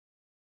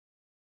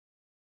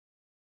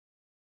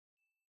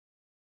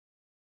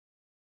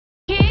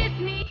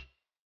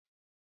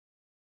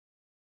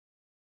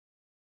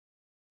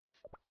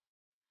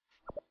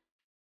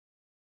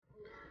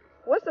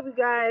What's up, you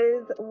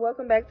guys?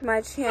 Welcome back to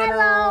my channel.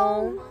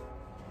 Hello.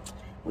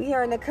 We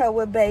here in the cut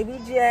with Baby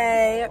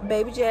J.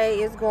 Baby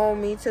J is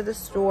going with me to the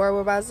store. We're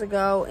about to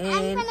go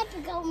and I'm gonna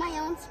pick out my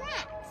own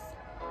snacks.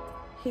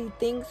 He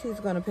thinks he's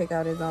gonna pick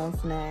out his own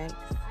snacks.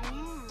 I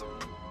am.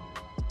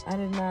 I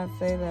did not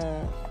say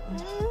that.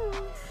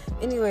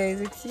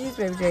 Anyways, excuse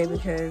Baby J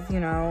because, you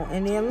know,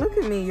 and then look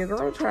at me. Your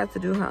girl tried to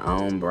do her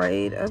own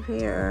braid up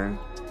here.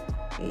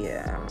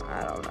 Yeah,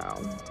 I don't know.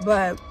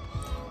 But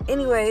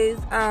anyways,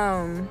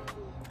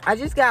 I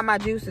just got my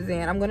juices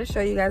in. I'm gonna show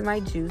you guys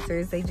my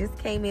juicers. They just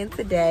came in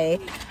today.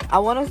 I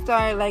want to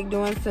start like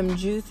doing some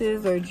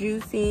juices or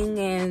juicing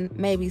and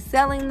maybe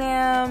selling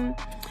them.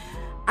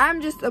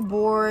 I'm just a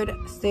bored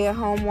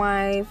stay-at-home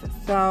wife,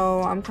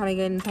 so I'm kind of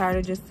getting tired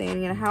of just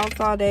staying in the house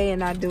all day and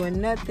not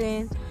doing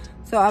nothing.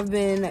 So I've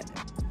been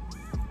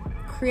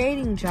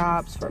creating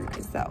jobs for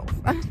myself,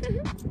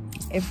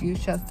 if you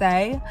shall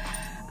say.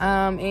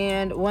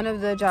 And one of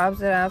the jobs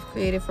that I've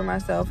created for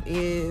myself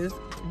is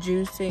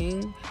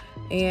juicing.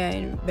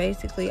 And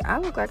basically, I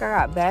look like I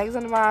got bags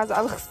under my eyes. I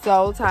look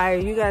so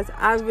tired. You guys,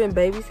 I've been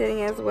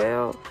babysitting as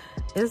well.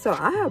 And so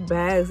I have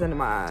bags under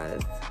my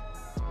eyes.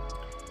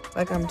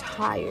 Like, I'm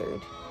tired.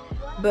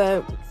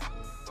 But,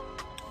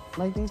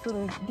 like, these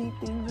little deep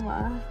things in my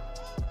eye.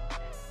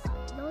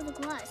 Those are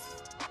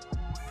crust.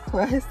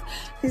 Crust?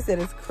 He said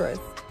it's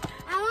crust.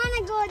 I want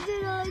to go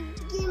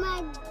get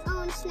my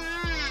own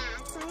snacks.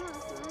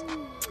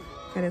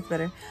 Okay, that's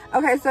better.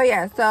 Okay, so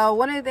yeah, so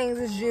one of the things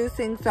is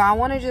juicing. So I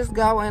want to just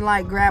go and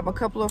like grab a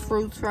couple of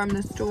fruits from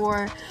the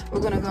store. We're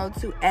going to go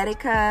to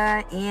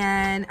Etika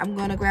and I'm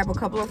going to grab a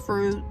couple of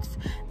fruits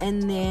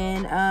and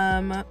then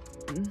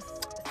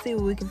see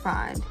what we can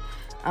find.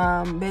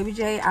 Baby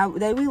J,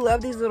 we love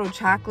these little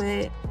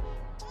chocolate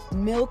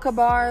Milka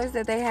bars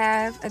that they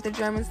have at the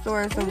German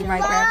store, so we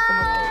might grab some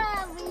of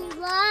those. We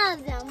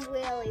love them,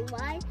 really.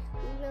 Why?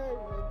 We really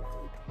love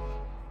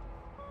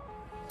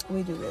them.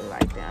 We do really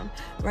like them.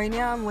 Right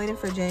now, I'm waiting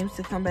for James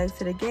to come back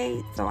to the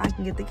gate so I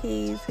can get the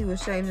keys. He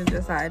was changing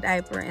Josiah a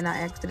diaper, and I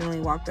accidentally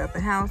walked out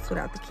the house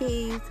without the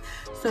keys.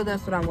 So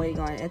that's what I'm waiting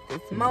on at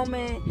this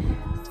moment.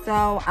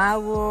 So I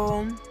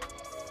will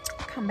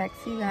come back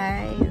to you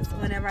guys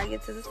whenever I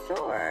get to the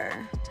store.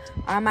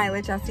 I might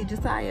let y'all see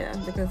Josiah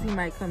because he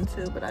might come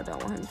too, but I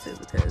don't want him to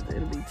because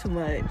it'll be too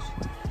much.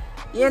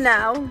 You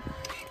know.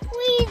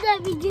 Please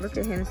let me do. Look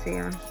at Hennessy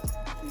on.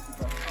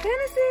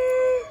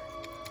 Hennessy!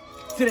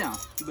 Sit down.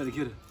 You better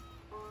get it.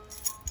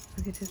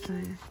 Look at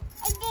Josiah.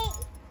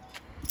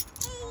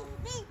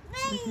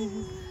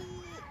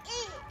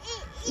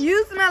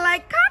 You smell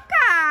like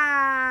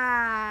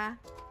caca.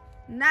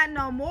 Not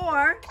no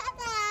more.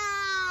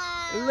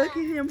 Look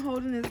at him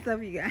holding his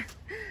stuff, you guys.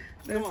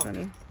 That's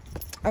funny.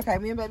 Okay,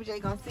 me and Baby J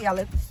gonna see y'all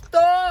at the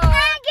store.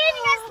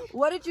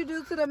 What did you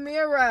do to the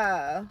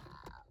mirror?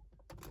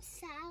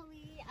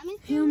 Sorry.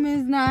 Him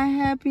is not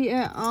happy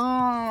at all.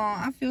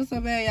 I feel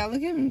so bad, y'all.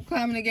 Look at him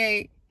climbing the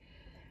gate.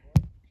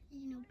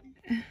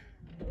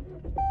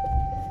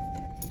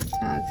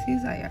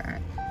 He's like, all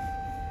right.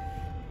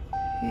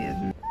 He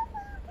is.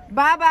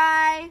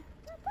 Bye-bye.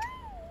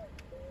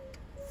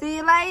 See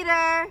you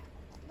later.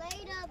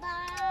 Later,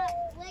 bye.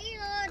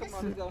 Later. Come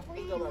on, let's go.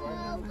 Let's go,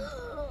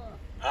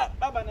 bye-bye.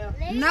 Bye-bye now.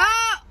 No.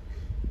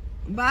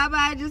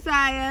 Bye-bye,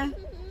 Josiah.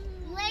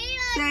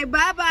 Later. Say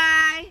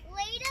bye-bye.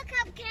 Later,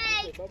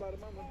 cupcake. Say bye-bye to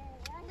mama.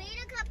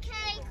 Later,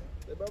 cupcake.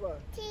 Say bye-bye.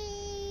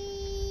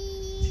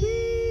 Cheese.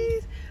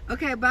 Cheese.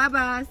 Okay,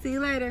 bye-bye. See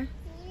you later.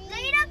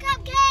 Later,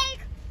 cupcake.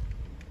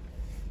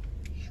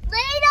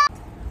 Later.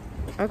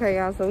 Okay,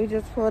 y'all, so we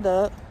just pulled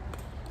up.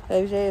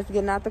 Baby J is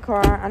getting out the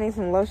car. I need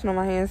some lotion on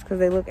my hands because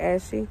they look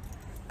ashy.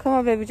 Come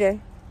on, Baby J.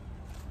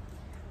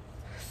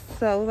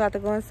 So we're about to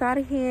go inside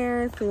of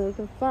here and see what we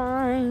can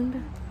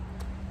find.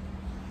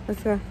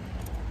 Let's go.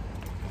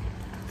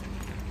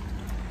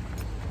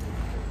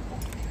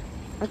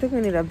 I think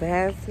we need a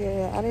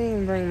basket. I didn't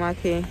even bring my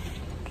key.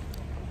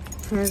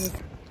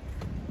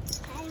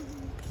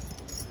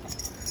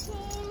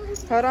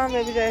 Hold on,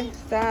 Baby J.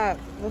 Stop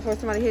before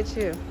somebody hits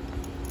you.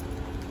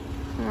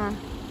 Come on.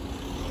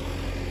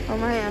 Hold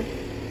my hand.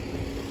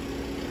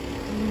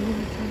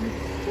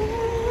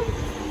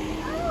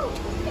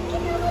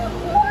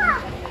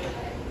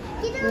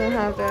 We don't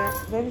have that.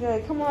 Baby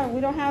J, come on. We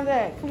don't have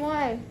that. Come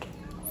on.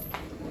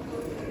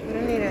 We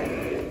don't need it.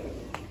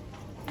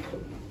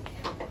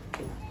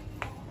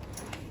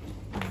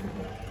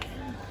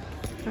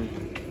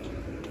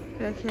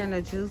 Back here in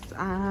the juice.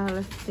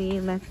 Let's see.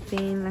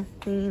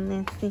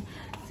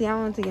 See, I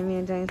want to get me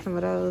and Jane some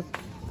of those.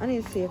 I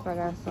need to see if I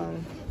got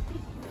some.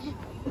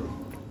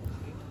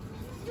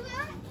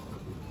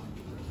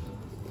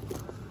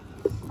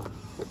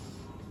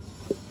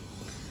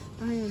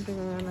 I don't even think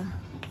I'm gonna.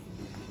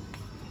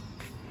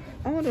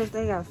 I wonder if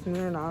they got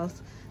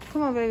Smirnoffs.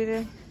 Come on, Baby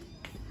J.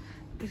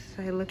 Just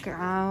say, look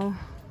out.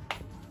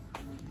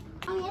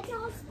 I'm gonna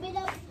try to spit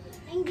up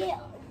and get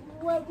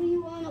what we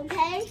want,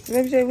 okay?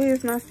 Baby J, we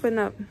is not splitting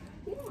up.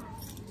 Yeah.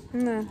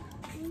 No. No,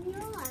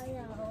 I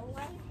know.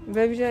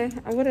 Baby J,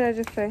 what did I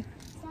just say?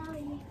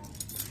 Sorry.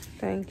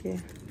 Thank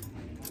you.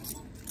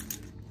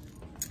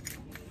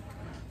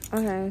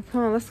 Okay,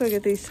 come on, let's go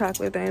get these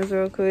chocolate things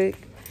real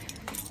quick.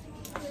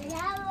 We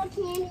have what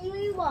candy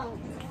we want.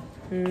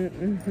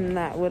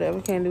 Not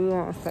whatever candy we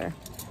want, sir.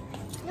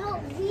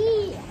 No,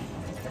 we.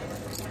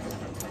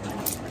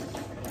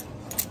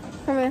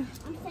 Come here.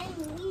 I'm saying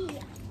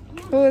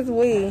we. Who is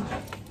we?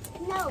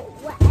 No,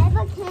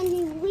 whatever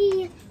candy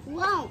we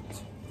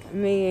want.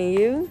 Me and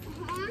you?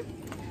 Uh-huh.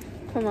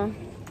 Come on.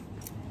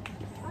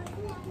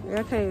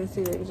 I can't even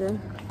see that, Jay.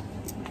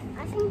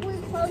 I think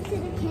we're close to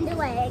the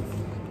Kinder Eggs.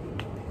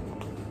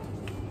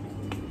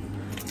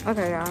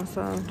 Okay, y'all,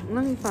 so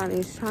let me find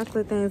these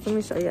chocolate things. Let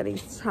me show you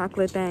these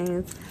chocolate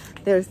things.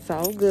 They're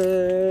so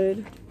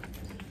good.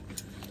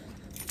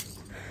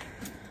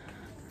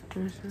 I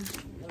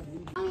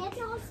have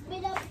to all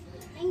spit up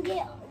and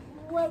get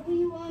what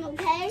we want,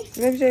 okay?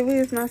 Baby J, we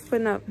is not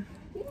splitting up.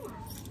 Yeah.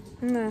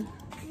 No. No,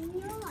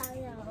 I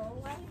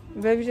know.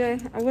 Baby J,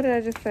 what did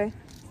I just say?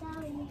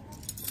 Sorry.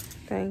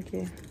 Thank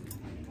you.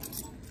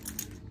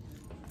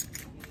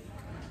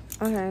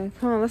 Okay,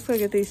 come on, let's go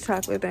get these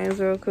chocolate things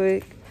real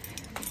quick.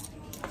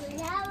 We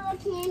have what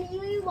candy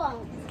we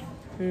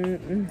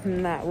want.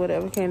 Not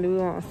whatever candy we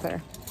want,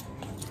 sir.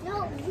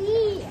 No,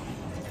 we.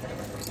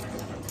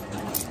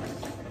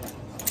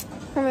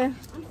 Come here.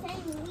 I'm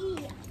saying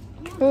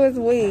we. Who is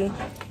we?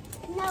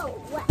 No,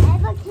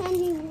 whatever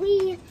candy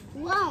we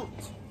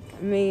want.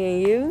 Me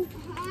and you?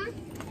 Uh-huh.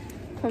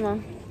 Come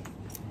on.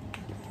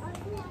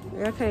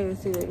 I can't even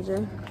see that,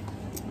 Jay.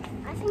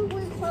 I think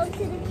we're close to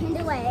the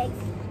Kinder Eggs.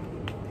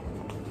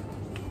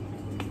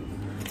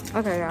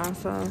 Okay, y'all,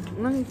 so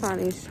let me find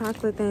these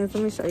chocolate things.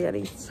 Let me show you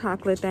these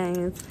chocolate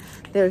things.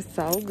 They're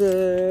so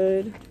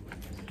good.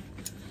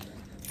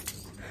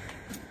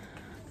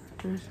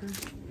 Right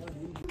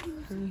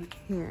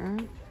here.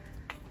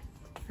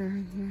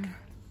 Right here.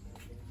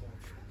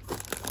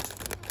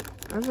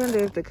 I wonder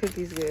if the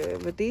cookie's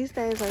good. But these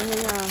things right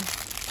here, y'all,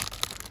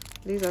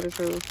 these are the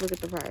truth. Look at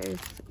the price.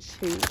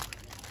 Cheap.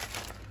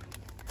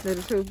 They're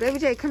the truth. Baby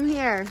J, come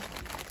here.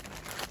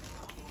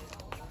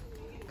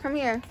 Come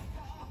here.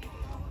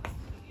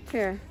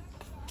 Here.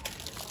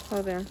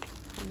 Hold there.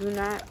 Do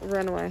not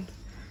run away.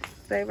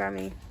 Stay by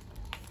me.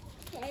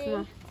 Okay. Come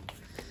on.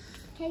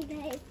 Okay,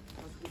 babe.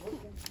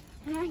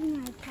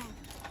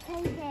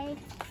 Okay, babe.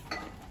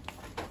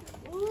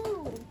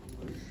 Ooh.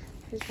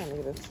 He's trying to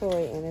get a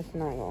toy and it's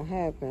not gonna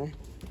happen.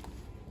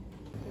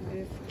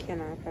 This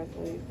cannot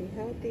possibly be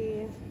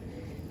healthy.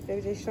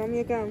 Baby J, show me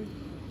your gum.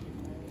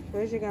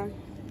 Where's your gum?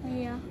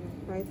 Yeah.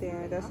 Right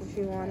there. That's what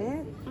you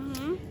wanted.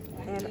 Mm-hmm.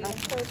 And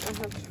of course I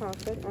have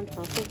chocolate on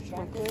top of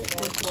chocolate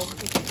and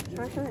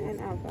chocolate and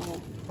alcohol.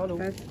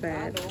 That's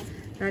bad.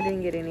 I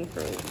didn't get any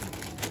fruit.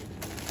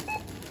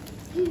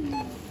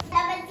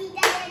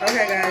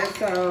 Okay guys,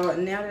 so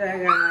now that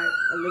I got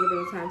a little bit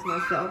of time to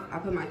myself, I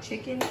put my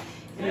chicken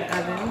in the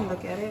oven.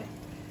 Look at it.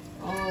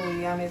 Oh,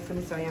 yummy. It's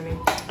gonna be so yummy.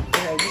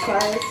 Okay, just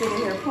while I was sitting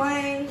here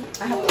playing,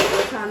 I have a little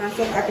bit of time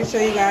myself. I can show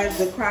you guys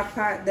the crock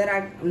pot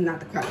that not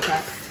the crock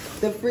pot,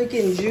 the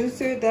freaking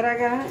juicer that I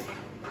got.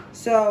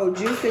 So,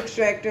 juice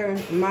extractor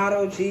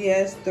model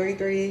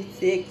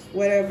GS336,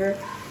 whatever.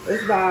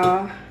 It's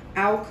by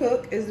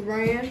Cook is the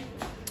brand.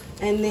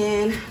 And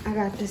then I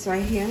got this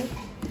right here.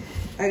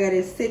 I got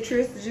a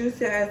citrus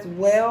juicer as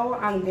well.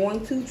 I'm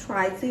going to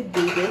try to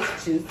do this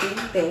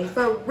juicing thing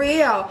for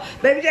real.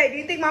 Baby J, do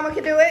you think Mama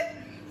can do it?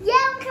 Yeah,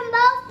 we can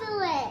both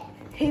do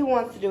it. He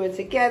wants to do it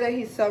together.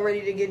 He's so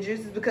ready to get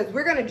juices because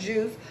we're going to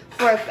juice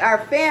for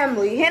our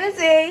family.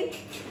 Hennessy,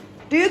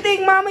 do you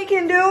think Mommy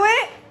can do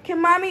it? Can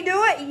Mommy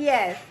do it?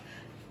 Yes.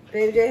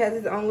 Baby J has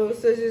his own little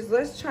scissors.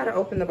 Let's try to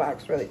open the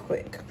box really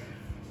quick.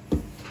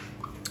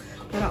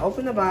 I'm going to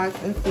open the box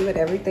and see what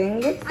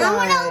everything looks like. I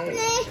want to open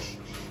it.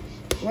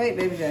 Wait,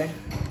 Baby J.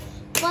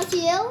 Want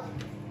you?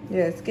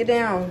 Yes, get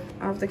down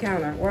off the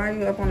counter. Why are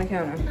you up on the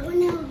counter? I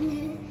want to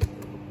open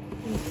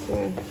Let's see.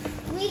 it.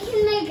 We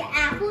can make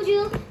apple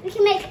juice. We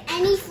can make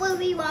any fruit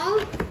we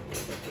want.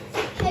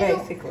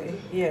 Basically,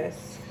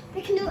 yes.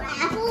 We can do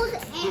apples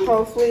and...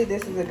 Hopefully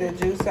this is a good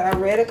juicer. I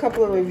read a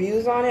couple of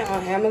reviews on it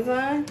on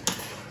Amazon.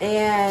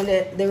 And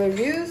the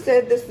review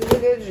said this is a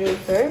good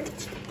juicer.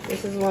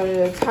 This is one of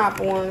the top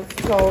ones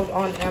sold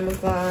on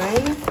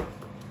Amazon.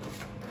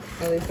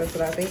 At least that's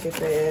what I think it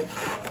said.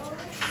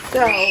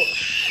 So,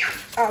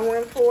 I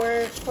went for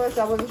it. Plus,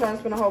 I wasn't trying to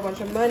spend a whole bunch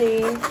of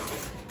money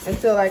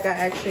until like I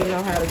actually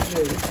know how to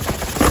juice.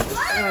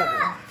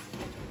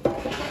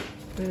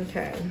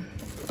 Okay.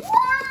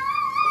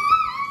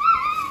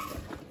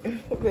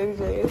 Baby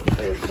J is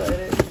so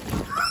excited.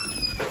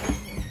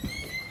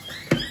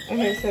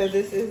 Okay, so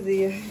this is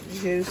the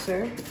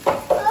juicer.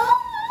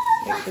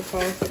 Take the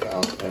plastic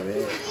off of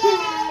it.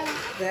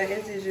 That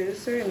is the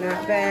juicer.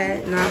 Not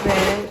bad, not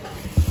bad.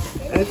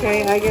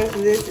 Okay, I guess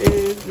this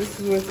is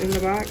what's in the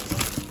box.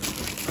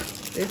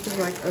 This is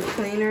like a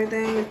cleaner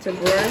thing. It's a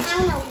brush.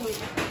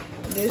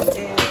 This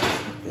is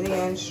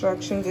the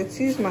instructions.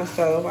 Excuse my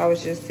stove. I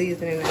was just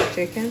seasoning that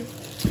chicken.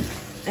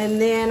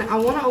 And then I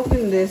want to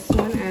open this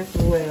one as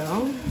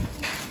well.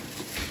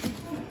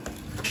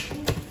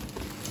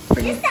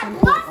 Pretty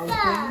simple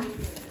open.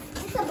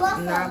 It's a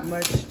not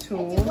much to It's a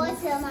them.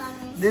 buffer,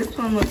 Mommy. This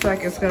one looks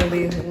like it's gonna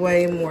be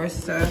way more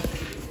stuff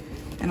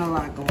and a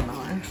lot going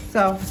on.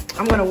 So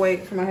I'm gonna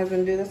wait for my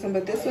husband to do this one,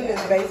 but this one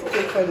is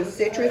basically for the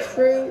citrus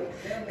fruit.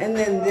 And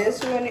then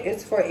this one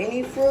is for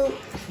any fruit,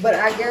 but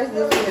I guess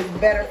this one is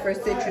better for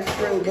citrus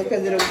fruit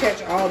because it'll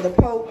catch all the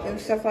pulp and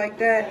stuff like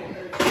that.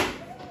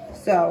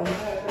 So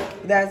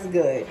that's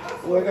good.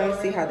 We're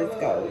gonna see how this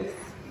goes.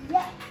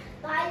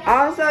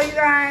 Also, you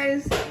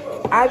guys,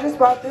 I just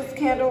bought this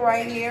candle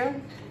right here.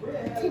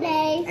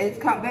 Today. It's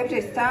called, baby,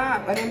 just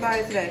stop. I didn't buy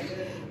it today.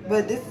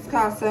 But this is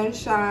called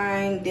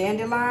Sunshine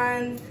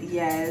Dandelions.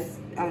 Yes.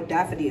 Oh,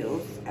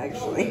 daffodils,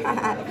 actually.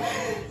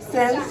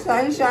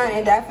 Sunshine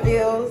and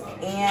daffodils.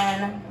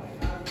 And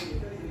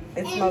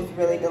it smells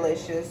really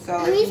delicious.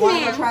 So if you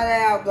want to try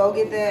that out, go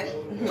get that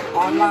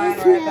online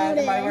or at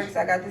Bath & Body Works.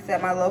 I got this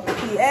at my local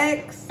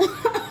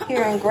PX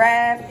here in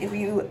Graff. If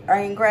you are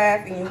in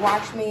Graff and you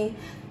watch me,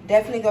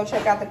 definitely go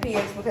check out the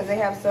PX because they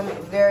have some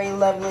very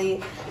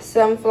lovely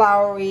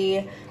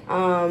sunflowery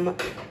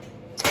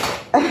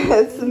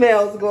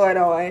smells going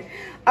on.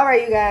 All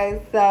right, you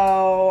guys.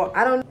 So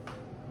I don't.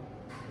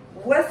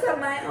 What's up,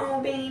 my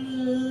own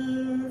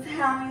babies?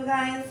 How are you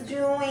guys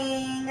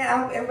doing? I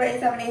hope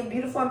everybody's having a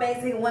beautiful,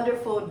 amazing,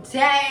 wonderful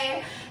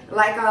day.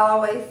 Like I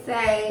always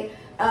say.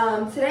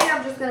 Today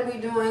I'm just going to be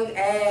doing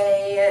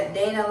a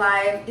day in the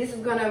life. This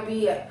is going to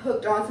be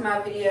hooked onto my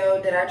video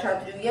that I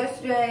tried to do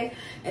yesterday.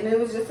 And it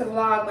was just a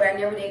vlog, but I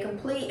never did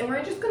complete. And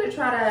we're just going to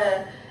try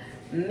to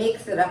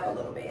mix it up a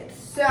little bit.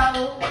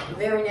 So,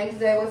 very next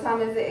day, what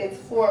time is it? It's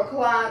 4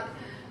 o'clock.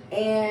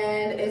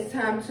 And it's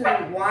time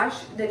to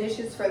wash the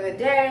dishes for the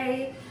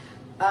day.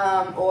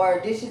 Or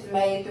dishes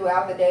made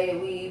throughout the day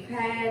that we've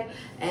had.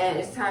 And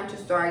it's time to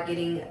start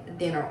getting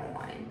dinner on.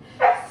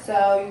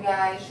 So you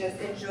guys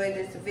just enjoy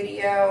this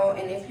video,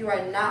 and if you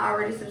are not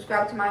already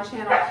subscribed to my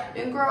channel,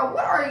 then girl,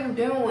 what are you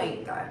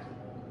doing?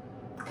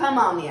 Come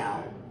on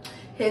now,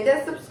 hit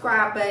that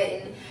subscribe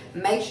button.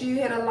 Make sure you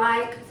hit a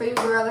like for your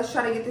girl. Let's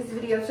try to get this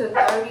video to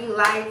 30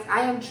 likes.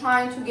 I am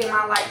trying to get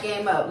my like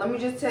game up. Let me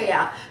just tell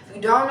y'all, if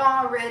you don't know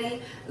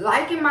already,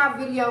 liking my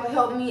video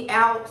helped me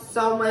out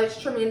so much,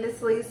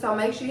 tremendously. So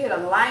make sure you hit a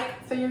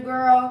like for your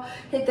girl.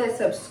 Hit that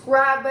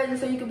subscribe button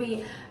so you can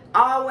be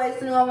always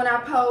knowing when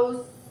I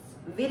post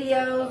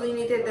videos. You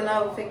need to hit the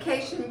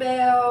notification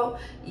bell.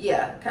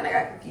 Yeah, kind of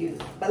got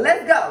confused, but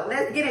let's go.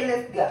 Let's get it.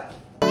 Let's go.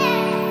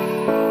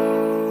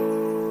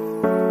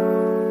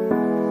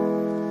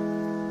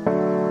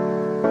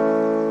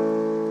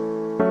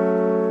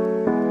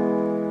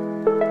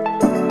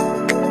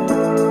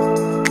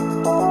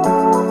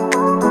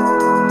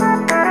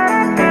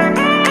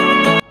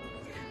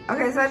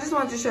 Okay, so I just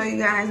wanted to show you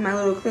guys my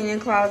little cleaning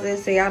closet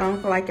so y'all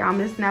don't feel like y'all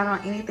missing out on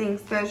anything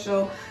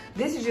special.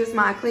 This is just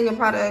my cleaning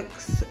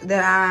products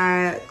that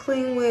I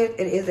clean with.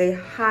 It is a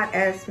hot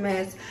ass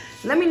mess.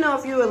 Let me know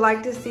if you would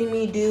like to see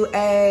me do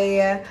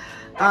a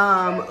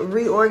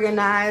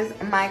reorganize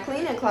my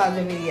cleaning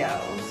closet video.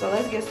 So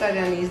let's get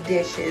started on these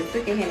dishes.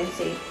 Look at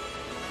Hennessy.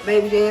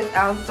 Baby J's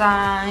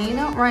outside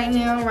right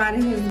now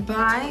riding his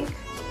bike.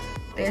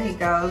 There he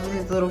goes with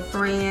his little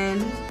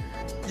friend.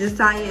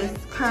 Josiah is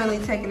currently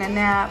taking a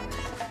nap.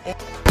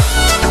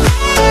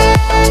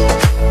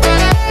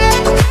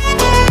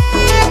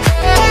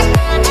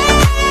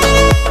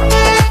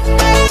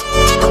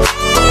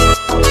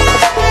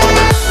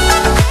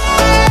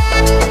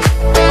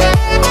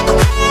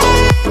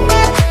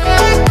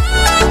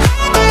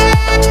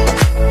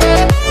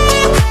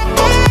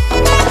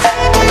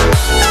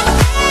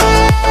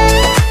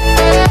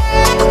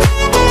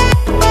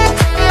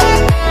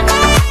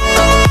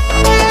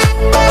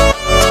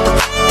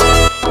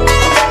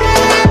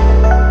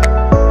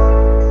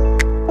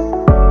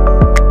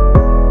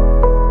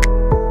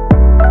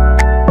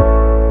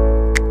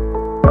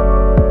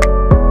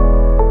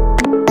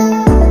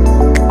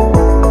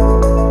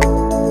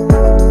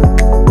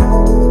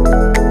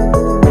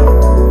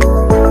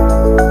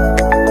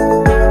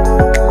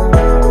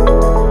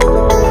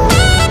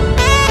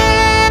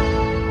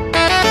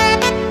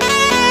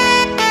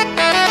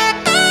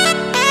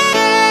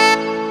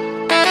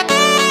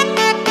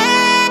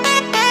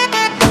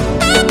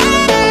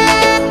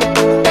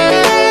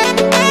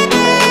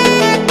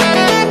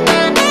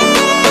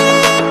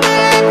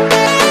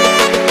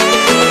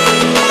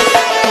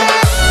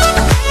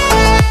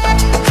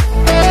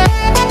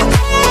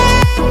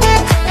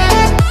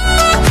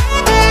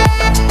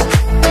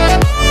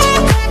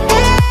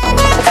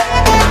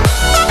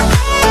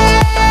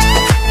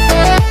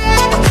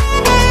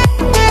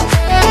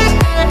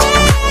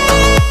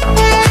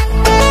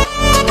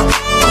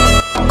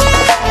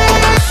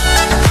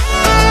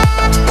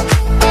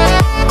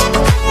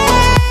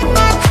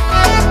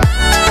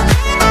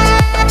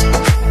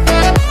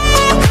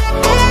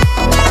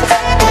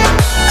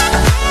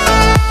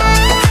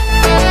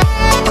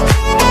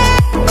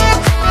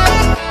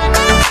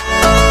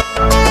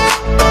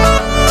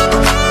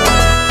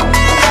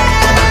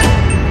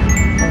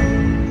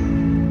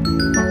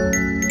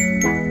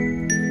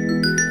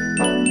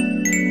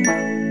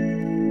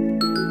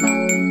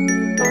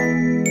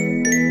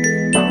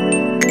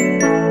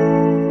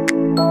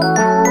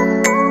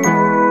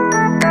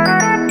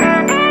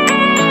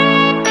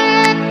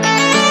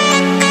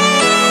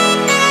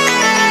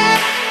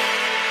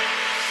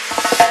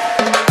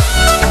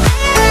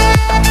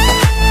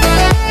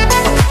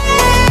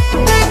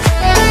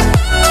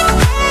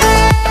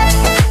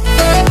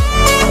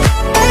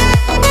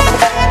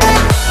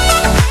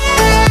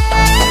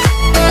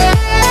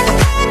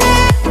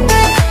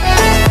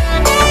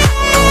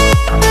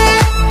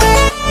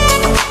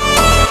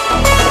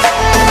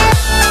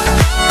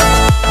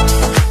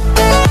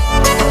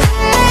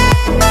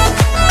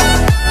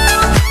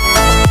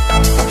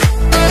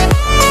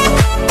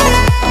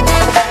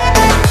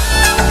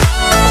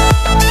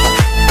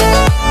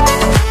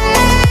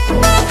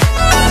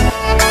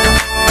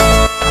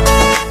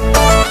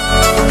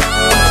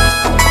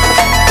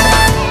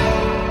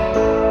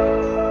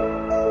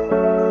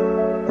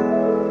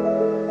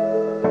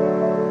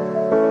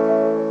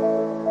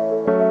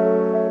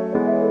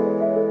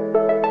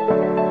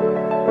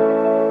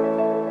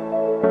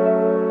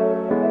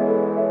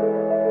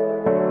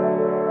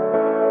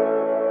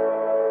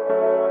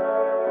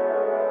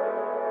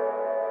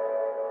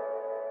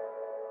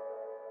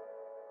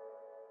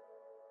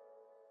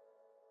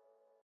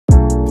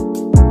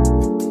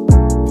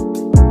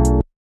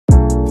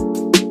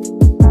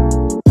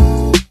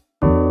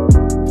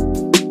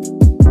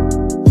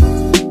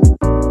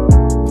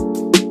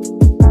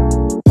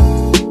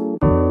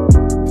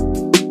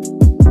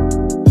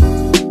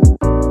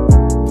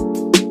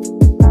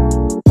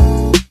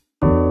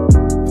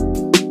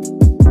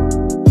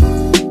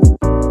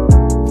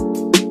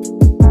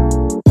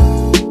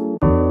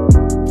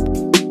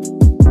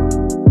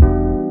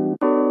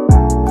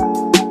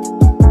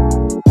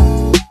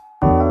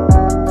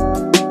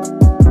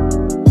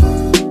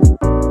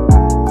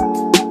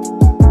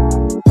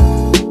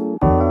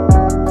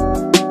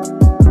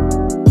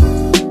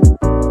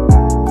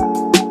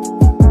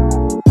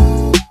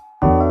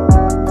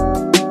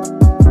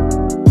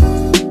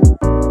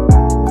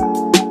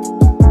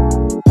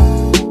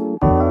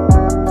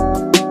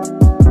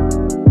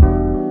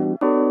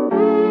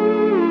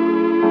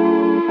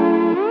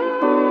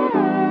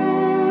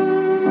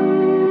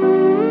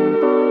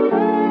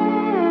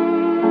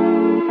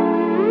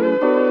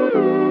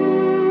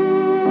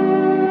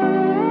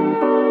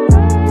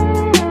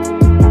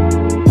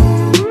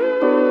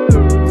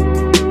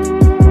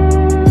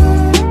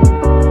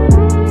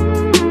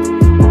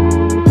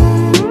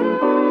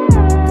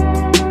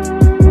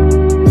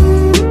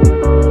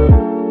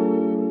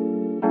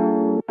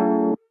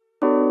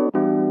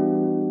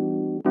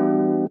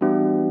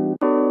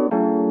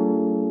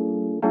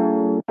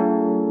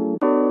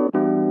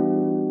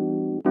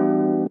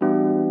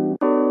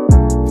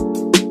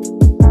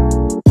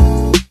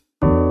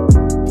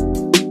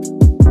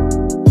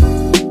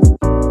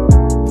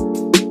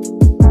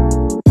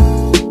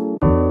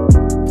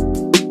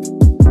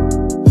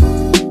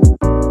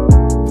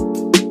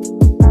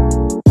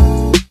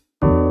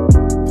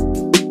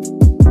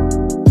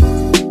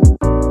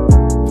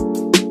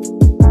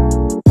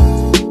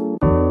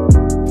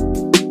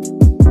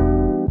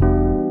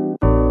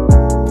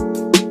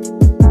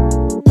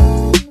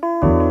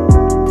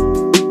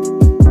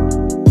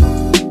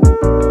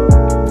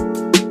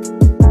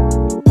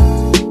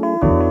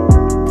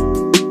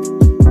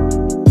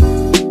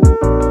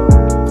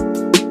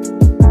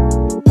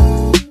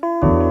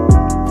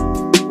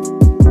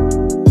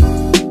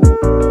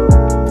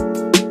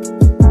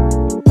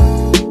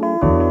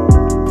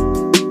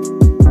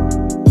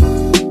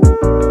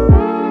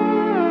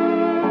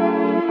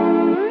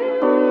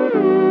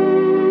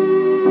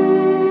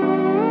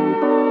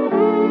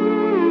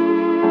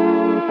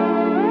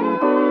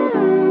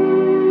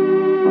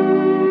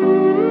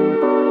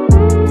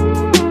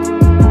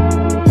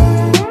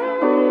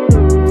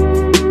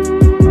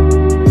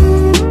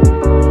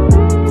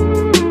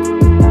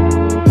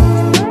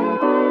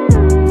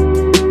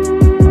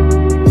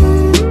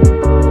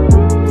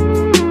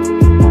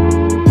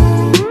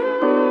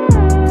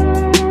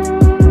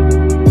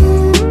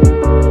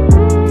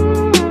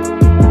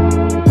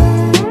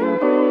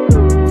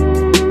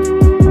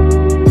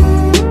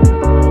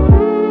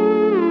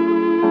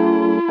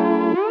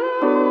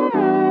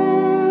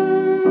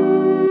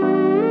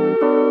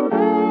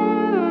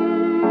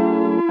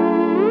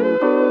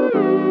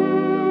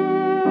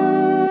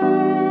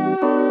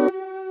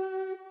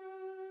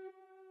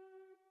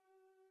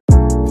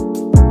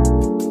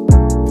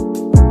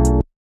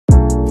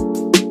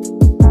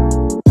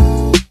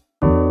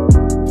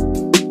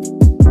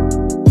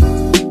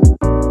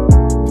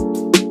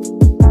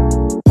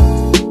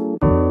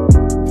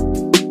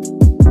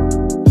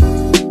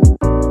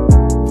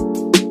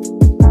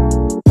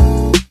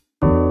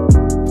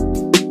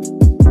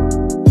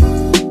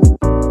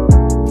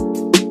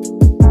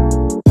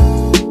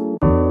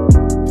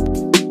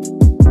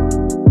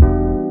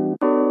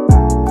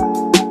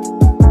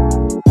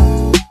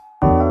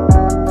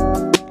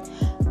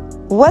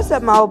 What's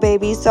up, my old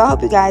babies? So I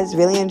hope you guys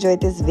really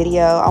enjoyed this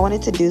video. I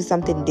wanted to do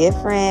something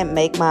different,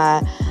 make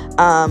my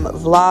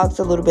vlogs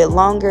a little bit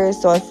longer.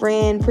 So a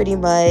friend pretty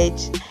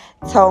much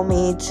told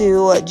me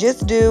to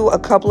just do a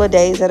couple of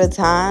days at a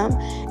time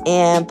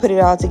and put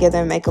it all together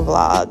and make a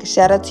vlog.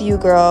 Shout out to you,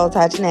 girl,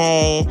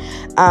 Tachane.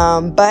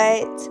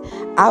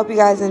 But I hope you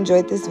guys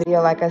enjoyed this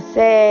video. Like I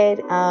said,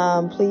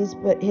 please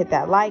hit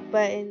that like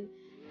button.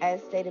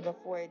 As stated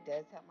before, it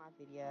does help my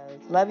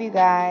videos. Love you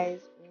guys.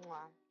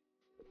 Mwah.